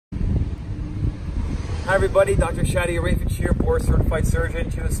Hi everybody, Dr. Shadi Ireifej here, board certified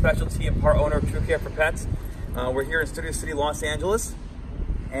surgeon, chief specialty and part owner of TrueCare for Pets. We're here in Studio City, Los Angeles,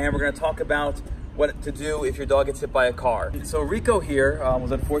 and we're going to talk about what to do if your dog gets hit by a car. So Rico here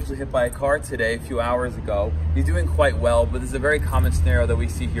was unfortunately hit by a car today, a few hours ago. He's doing quite well, but this is a very common scenario that we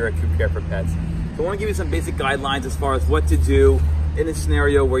see here at TrueCare for Pets. So I want to give you some basic guidelines as far as what to do in a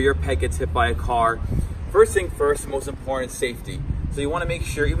scenario where your pet gets hit by a car. First thing first, most important, safety. So you want to make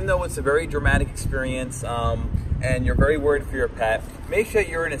sure, even though it's a very dramatic experience and you're very worried for your pet, make sure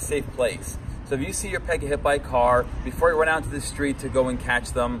you're in a safe place. So if you see your pet get hit by a car, before you run out to the street to go and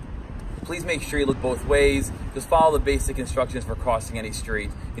catch them, please make sure you look both ways. Just follow the basic instructions for crossing any street.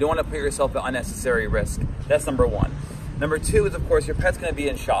 You don't want to put yourself at unnecessary risk. That's number one. Number two is, of course, your pet's going to be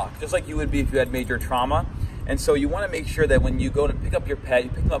in shock, just like you would be if you had major trauma. And so you want to make sure that when you go to pick up your pet, you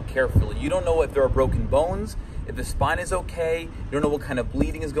pick them up carefully. You don't know if there are broken bones, if the spine is okay, you don't know what kind of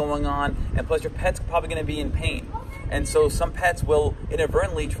bleeding is going on, and plus your pet's probably going to be in pain. And so some pets will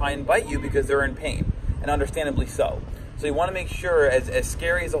inadvertently try and bite you because they're in pain, and understandably so. So you want to make sure, as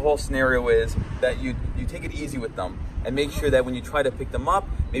scary as the whole scenario is, that you take it easy with them, and make sure that when you try to pick them up,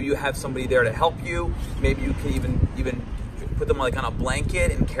 maybe you have somebody there to help you. Maybe you can even put them on a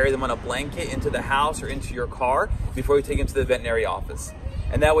blanket and carry them on a blanket into the house or into your car before you take them to the veterinary office.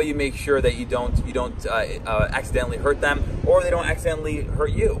 And that way you make sure that you don't accidentally hurt them, or they don't accidentally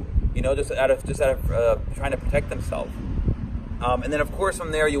hurt you. You know, just out of trying to protect themselves. And then of course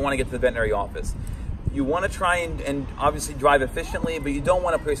from there you want to get to the veterinary office. You want to try and obviously drive efficiently, but you don't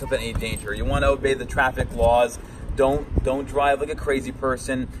want to put yourself in any danger. You want to obey the traffic laws. Don't drive like a crazy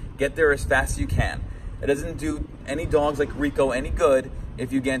person. Get there as fast as you can. It doesn't do any dogs like Rico any good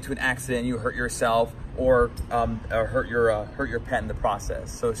if you get into an accident, you hurt yourself, or hurt your pet in the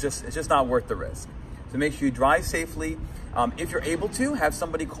process. So it's just not worth the risk. So make sure you drive safely. If you're able to, have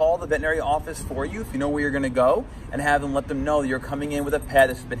somebody call the veterinary office for you if you know where you're going to go, and have them let them know that you're coming in with a pet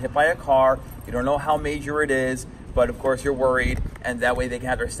that's been hit by a car. You don't know how major it is, but of course you're worried, and that way they can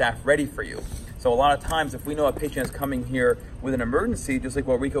have their staff ready for you. So a lot of times, if we know a patient is coming here with an emergency, just like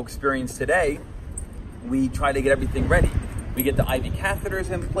what Rico experienced today, we try to get everything ready. We get the IV catheters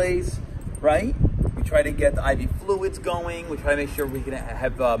in place, right? We try to get the IV fluids going. We try to make sure we can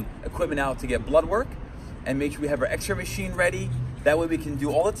have equipment out to get blood work, and make sure we have our X-ray machine ready. That way we can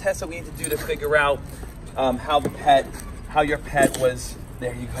do all the tests that we need to do to figure out how your pet was,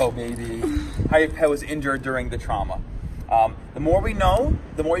 there you go, baby, how your pet was injured during the trauma. The more we know,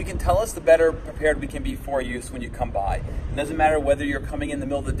 the more you can tell us, the better prepared we can be for you when you come by. It doesn't matter whether you're coming in the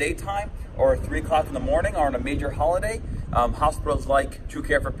middle of the daytime or 3 o'clock in the morning or on a major holiday. Hospitals like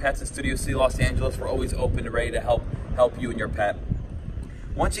TrueCare for Pets in Studio City, Los Angeles, we're always open and ready to help you and your pet.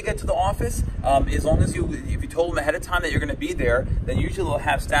 Once you get to the office, as long as if you told them ahead of time that you're going to be there, then usually they'll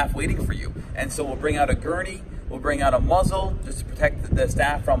have staff waiting for you. And so we'll bring out a gurney, we'll bring out a muzzle just to protect the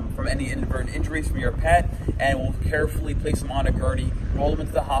staff from any inadvertent injuries from your pet, and we'll carefully place them on a gurney, roll them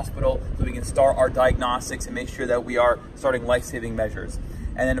into the hospital so we can start our diagnostics and make sure that we are starting life-saving measures.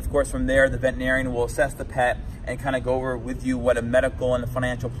 And then of course from there, the veterinarian will assess the pet and kind of go over with you what a medical and a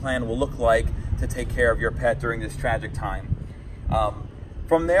financial plan will look like to take care of your pet during this tragic time.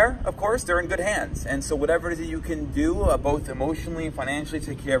 From there, of course, they're in good hands. And so whatever it is that you can do, both emotionally and financially, to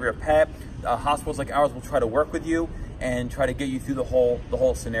take care of your pet, hospitals like ours will try to work with you and try to get you through the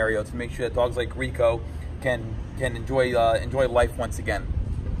whole scenario to make sure that dogs like Rico can enjoy life once again.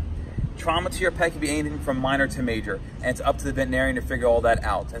 Trauma to your pet can be anything from minor to major, and it's up to the veterinarian to figure all that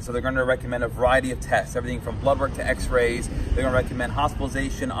out. And so they're going to recommend a variety of tests, everything from blood work to x-rays. They're going to recommend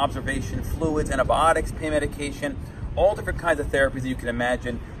hospitalization, observation, fluids, antibiotics, pain medication, all different kinds of therapies that you can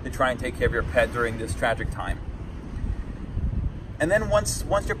imagine to try and take care of your pet during this tragic time. And then once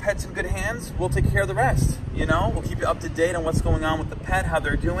your pet's in good hands, we'll take care of the rest. You know, we'll keep you up to date on what's going on with the pet, how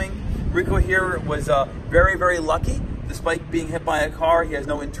they're doing. Rico here was very, very lucky. Despite being hit by a car, he has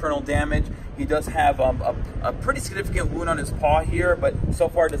no internal damage. He does have a pretty significant wound on his paw here, but so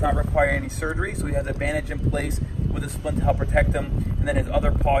far does not require any surgery. So he has a bandage in place with a splint to help protect him. And then his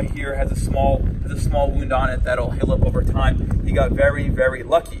other paw here has a small wound on it that'll heal up over time. He got very, very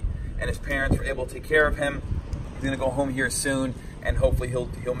lucky, and his parents were able to take care of him. He's gonna go home here soon, and hopefully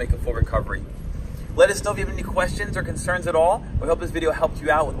he'll make a full recovery. Let us know if you have any questions or concerns at all. We hope this video helped you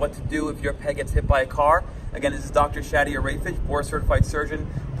out with what to do if your pet gets hit by a car. Again, this is Dr. Shadi Ireifej, board certified surgeon,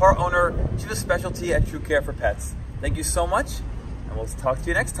 part owner, chief of specialty at TrueCare for Pets. Thank you so much, and we'll talk to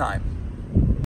you next time.